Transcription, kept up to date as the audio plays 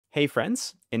Hey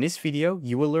friends, in this video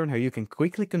you will learn how you can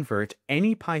quickly convert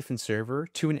any Python server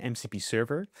to an MCP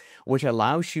server, which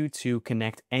allows you to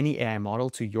connect any AI model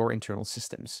to your internal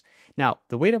systems. Now,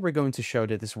 the way that we're going to show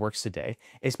that this works today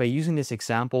is by using this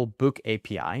example book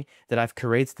API that I've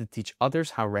created to teach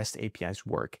others how REST APIs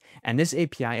work. And this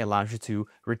API allows you to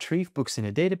retrieve books in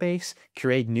a database,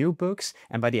 create new books,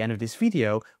 and by the end of this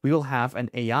video, we will have an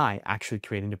AI actually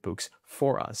creating the books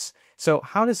for us. So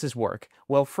how does this work?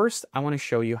 Well, first, I want to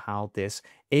show you how this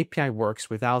API works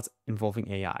without involving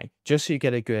AI, just so you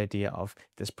get a good idea of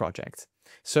this project.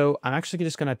 So I'm actually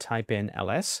just going to type in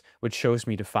ls, which shows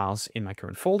me the files in my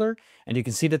current folder, and you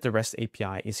can see that the REST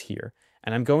API is here.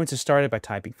 And I'm going to start it by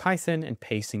typing Python and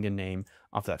pasting the name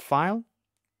of that file.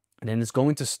 And then it's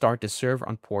going to start the server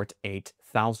on port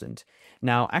 8000.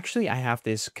 Now, actually, I have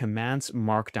this commands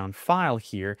markdown file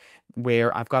here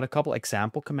where I've got a couple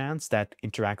example commands that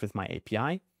interact with my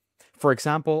API. For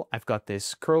example, I've got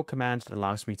this curl command that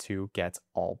allows me to get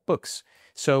all books.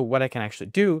 So what I can actually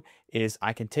do is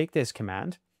I can take this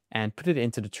command and put it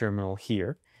into the terminal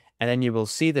here. And then you will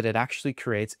see that it actually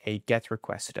creates a GET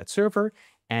request to that server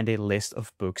and a list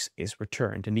of books is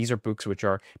returned. And these are books which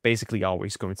are basically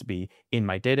always going to be in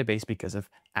my database because I've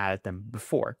added them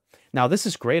before. Now, this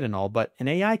is great and all, but an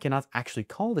AI cannot actually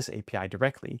call this API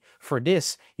directly. For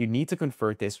this, you need to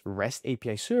convert this REST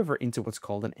API server into what's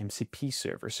called an MCP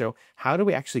server. So how do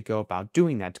we actually go about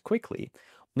doing that quickly?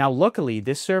 Now, luckily,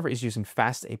 this server is using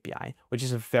FastAPI, which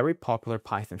is a very popular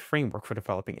Python framework for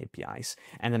developing APIs.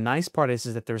 And the nice part is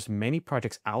that there's many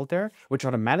projects out there which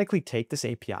automatically take this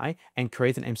API and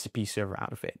create an MCP server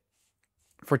out of it.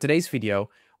 For today's video,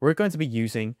 we're going to be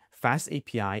using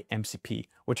FastAPI MCP,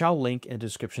 which I'll link in the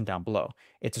description down below.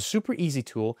 It's a super easy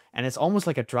tool, and it's almost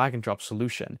like a drag and drop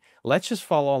solution. Let's just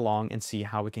follow along and see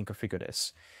how we can configure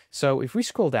this. So if we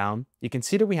scroll down, you can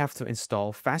see that we have to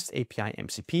install FastAPI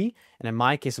MCP, and in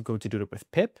my case, I'm going to do it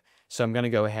with pip. So I'm going to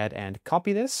go ahead and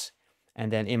copy this,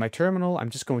 and then in my terminal,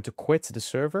 I'm just going to quit the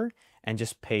server and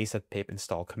just paste that pip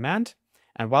install command.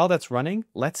 And while that's running,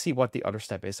 let's see what the other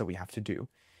step is that we have to do.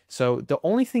 So the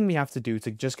only thing we have to do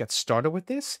to just get started with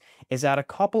this is add a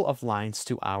couple of lines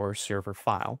to our server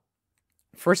file.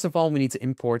 First of all, we need to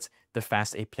import the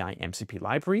FastAPI MCP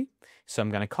library. So I'm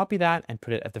going to copy that and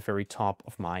put it at the very top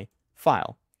of my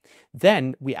file.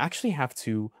 Then we actually have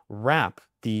to wrap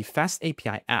the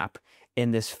FastAPI app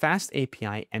in this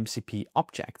FastAPI MCP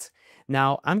object.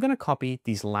 Now I'm going to copy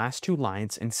these last two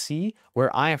lines and see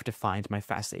where I have defined my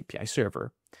FastAPI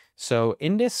server. So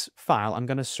in this file, I'm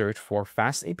going to search for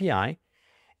FastAPI,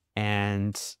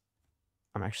 and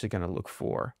I'm actually going to look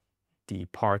for the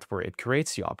part where it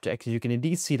creates the object. You can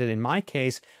indeed see that in my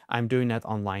case, I'm doing that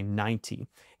on line 90.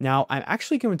 Now, I'm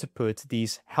actually going to put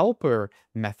these helper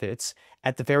methods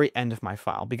at the very end of my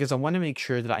file because I want to make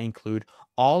sure that I include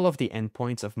all of the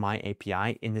endpoints of my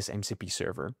API in this MCP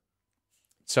server.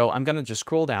 So I'm going to just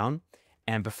scroll down,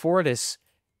 and before this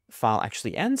file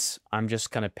actually ends, I'm just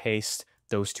going to paste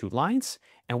those two lines,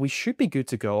 and we should be good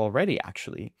to go already,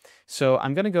 actually. So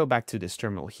I'm going to go back to this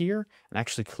terminal here and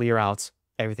actually clear out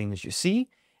everything that you see.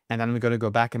 And then I'm going to go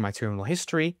back in my terminal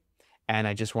history, and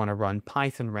I just want to run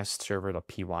python rest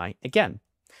server.py again.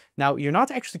 Now, you're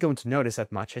not actually going to notice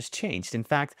that much has changed. In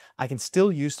fact, I can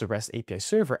still use the REST API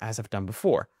server as I've done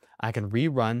before. I can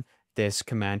rerun this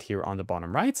command here on the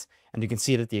bottom right, and you can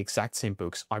see that the exact same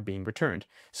books are being returned.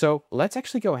 So let's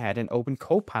actually go ahead and open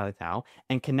Copilot now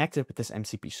and connect it with this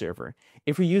MCP server.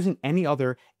 If you're using any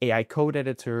other AI code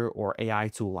editor or AI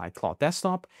tool like Claude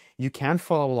Desktop, you can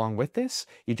follow along with this.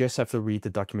 You just have to read the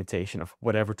documentation of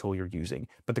whatever tool you're using.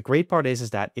 But the great part is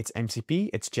that it's MCP,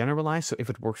 it's generalized, so if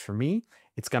it works for me,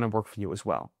 it's going to work for you as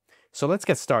well. So let's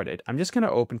get started. I'm just going to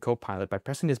open Copilot by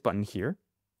pressing this button here.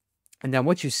 And then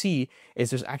what you see is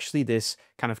there's actually this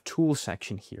kind of tool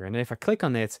section here. And if I click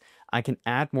on it, I can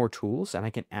add more tools and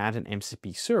I can add an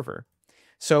MCP server.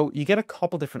 So you get a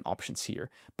couple different options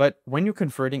here. But when you're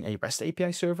converting a REST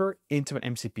API server into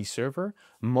an MCP server,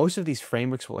 most of these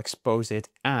frameworks will expose it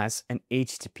as an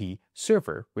HTTP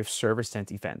server with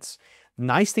server-sent events. The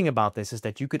nice thing about this is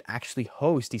that you could actually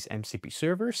host these MCP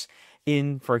servers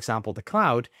in, for example, the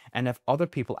cloud and have other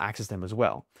people access them as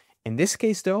well. In this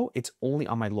case, though, it's only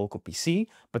on my local PC,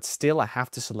 but still I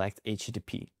have to select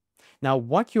HTTP. Now,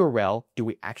 what URL do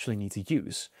we actually need to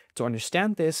use? To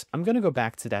understand this, I'm going to go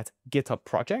back to that GitHub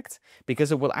project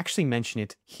because it will actually mention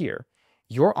it here.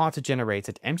 Your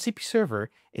auto-generated MCP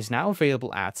server is now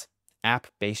available at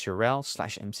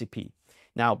app-base-url/MCP.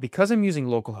 Now, because I'm using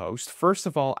localhost, first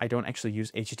of all, I don't actually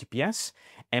use HTTPS,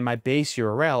 and my base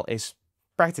URL is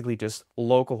practically just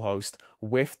localhost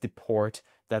with the port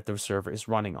that the server is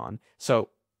running on. So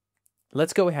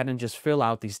let's go ahead and just fill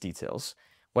out these details.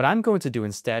 What I'm going to do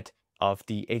instead of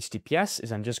the HTTPS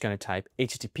is I'm just going to type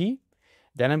HTTP,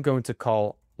 then I'm going to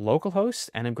call localhost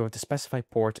and I'm going to specify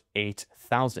port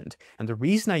 8000. And the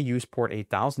reason I use port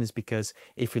 8000 is because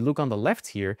if you look on the left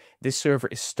here, this server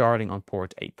is starting on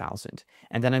port 8000.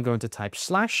 And then I'm going to type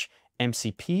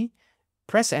 /MCP,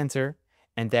 press enter,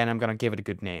 and then I'm going to give it a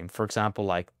good name. For example,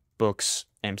 like books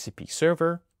MCP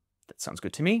server. That sounds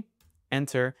good to me.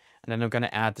 Enter. And then I'm going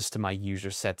to add this to my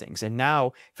user settings. And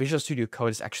now Visual Studio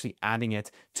Code is actually adding it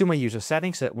to my user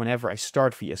settings so that whenever I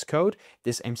start VS Code,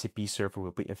 this MCP server will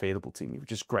be available to me,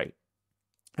 which is great.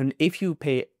 And if you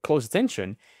pay close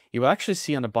attention, you will actually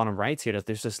see on the bottom right here that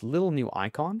there's this little new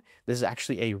icon. This is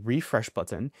actually a refresh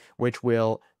button, which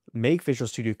will make Visual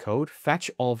Studio Code fetch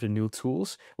all of the new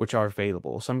tools which are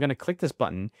available. So I'm going to click this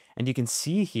button and you can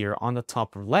see here on the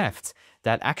top left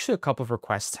that actually a couple of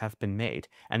requests have been made.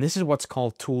 And this is what's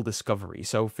called tool discovery.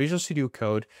 So Visual Studio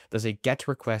Code does a get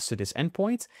request to this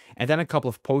endpoint and then a couple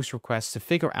of post requests to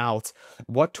figure out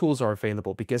what tools are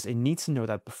available because it needs to know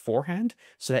that beforehand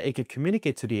so that it could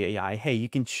communicate to the AI, hey, you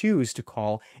can choose to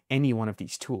call any one of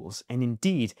these tools. And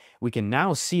indeed, we can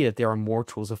now see that there are more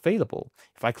tools available.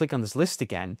 If I click on this list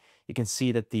again, you can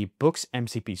see that the Books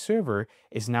MCP server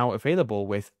is now available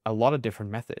with a lot of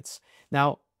different methods.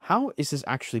 Now, how is this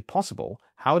actually possible?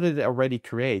 How did it already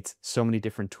create so many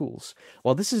different tools?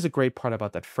 Well, this is a great part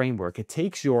about that framework. It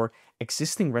takes your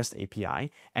existing REST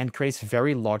API and creates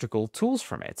very logical tools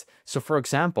from it. So for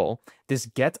example, this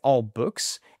get all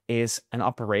books is an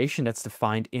operation that's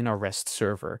defined in our REST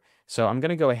server. So I'm going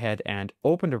to go ahead and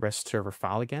open the REST server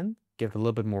file again, give it a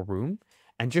little bit more room,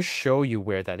 and just show you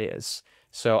where that is.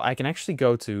 So I can actually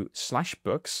go to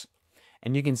 /books,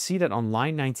 and you can see that on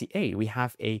line 98, we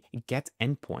have a get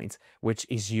endpoint, which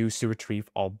is used to retrieve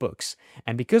all books.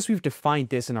 And because we've defined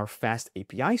this in our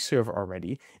FastAPI server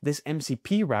already, this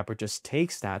MCP wrapper just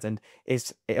takes that and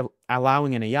is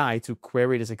allowing an AI to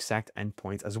query this exact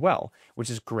endpoint as well, which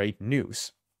is great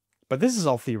news. But this is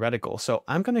all theoretical, so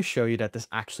I'm going to show you that this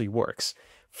actually works.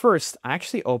 First, I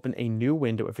actually open a new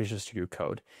window of Visual Studio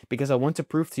Code because I want to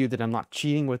prove to you that I'm not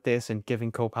cheating with this and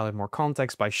giving Copilot more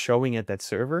context by showing it that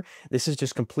server. This is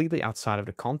just completely outside of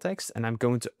the context, and I'm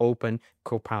going to open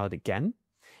Copilot again.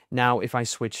 Now, if I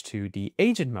switch to the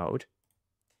agent mode,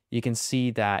 you can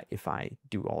see that if I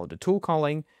do all of the tool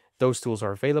calling, those tools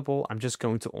are available. I'm just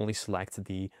going to only select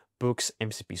the Books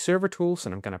MCP server tools,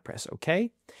 and I'm going to press OK.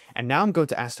 And now I'm going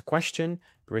to ask the question,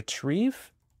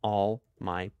 retrieve all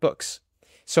my books.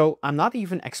 So I'm not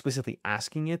even explicitly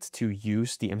asking it to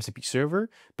use the MCP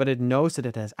server, but it knows that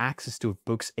it has access to a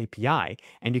Books API.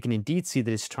 And you can indeed see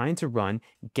that it's trying to run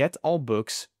get all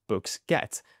books, books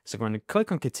get. So I'm going to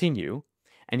click on continue,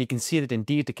 and you can see that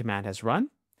indeed the command has run.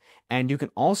 And you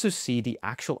can also see the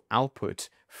actual output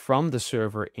from the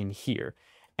server in here.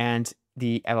 And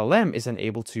the LLM is then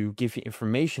able to give you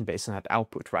information based on that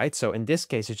output, right? So in this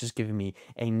case, it's just giving me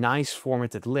a nice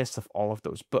formatted list of all of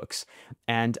those books.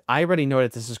 And I already know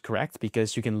that this is correct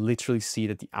because you can literally see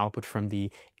that the output from the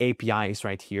API is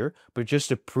right here. But just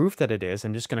to prove that it is,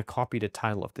 I'm just going to copy the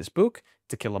title of this book,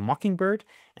 To Kill a Mockingbird.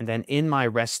 And then in my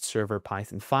REST server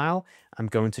Python file, I'm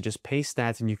going to just paste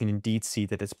that. And you can indeed see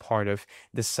that it's part of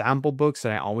the sample books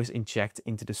that I always inject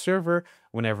into the server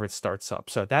whenever it starts up.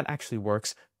 So that actually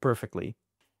works perfectly.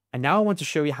 And now I want to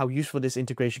show you how useful this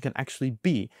integration can actually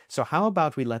be. So how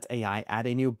about we let AI add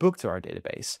a new book to our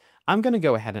database? I'm going to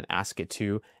go ahead and ask it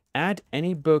to add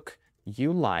any book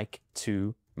you like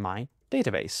to my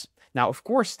database. Now, of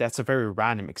course, that's a very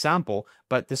random example,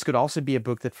 but this could also be a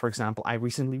book that, for example, I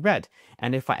recently read.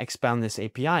 And if I expand this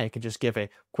API, I can just give a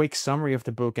quick summary of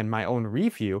the book and my own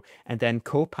review, and then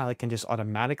Copilot can just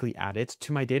automatically add it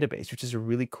to my database, which is a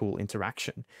really cool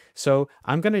interaction. So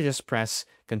I'm going to just press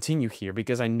continue here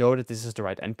because I know that this is the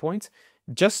right endpoint.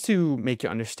 Just to make you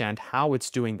understand how it's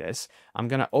doing this, I'm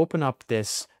going to open up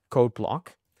this code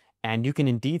block. And you can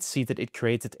indeed see that it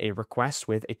created a request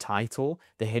with a title,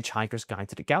 The Hitchhiker's Guide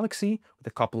to the Galaxy, with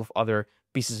a couple of other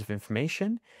pieces of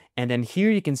information. And then here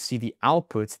you can see the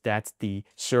output that the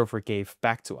server gave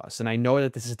back to us. And I know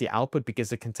that this is the output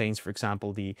because it contains, for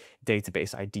example, the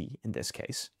database ID in this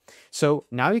case. So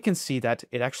now you can see that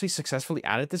it actually successfully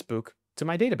added this book to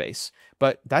my database.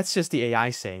 But that's just the AI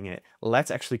saying it.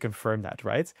 Let's actually confirm that,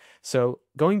 right? So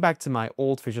going back to my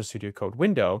old Visual Studio Code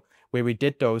window, where we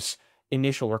did those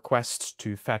initial requests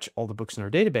to fetch all the books in our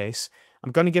database,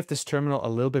 I'm going to give this terminal a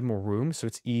little bit more room so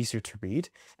it's easier to read.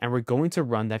 And we're going to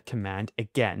run that command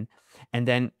again. And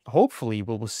then hopefully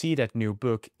we will see that new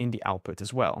book in the output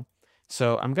as well.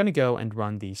 So I'm going to go and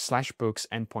run the /books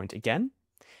endpoint again.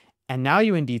 And now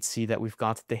you indeed see that we've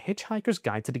got the Hitchhiker's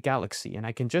Guide to the Galaxy, and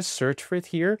I can just search for it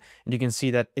here, and you can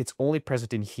see that it's only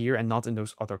present in here and not in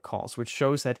those other calls, which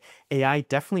shows that AI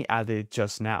definitely added it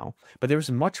just now. But there's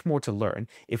much more to learn.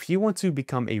 If you want to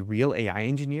become a real AI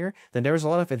engineer, then there's a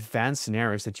lot of advanced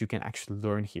scenarios that you can actually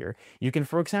learn here. You can,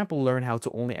 for example, learn how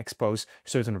to only expose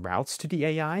certain routes to the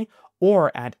AI,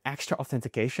 or add extra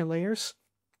authentication layers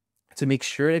to make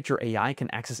sure that your AI can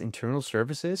access internal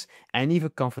services and even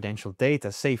confidential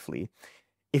data safely.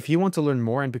 If you want to learn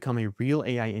more and become a real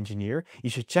AI engineer, you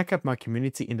should check out my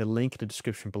community in the link in the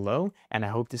description below, and I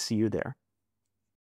hope to see you there.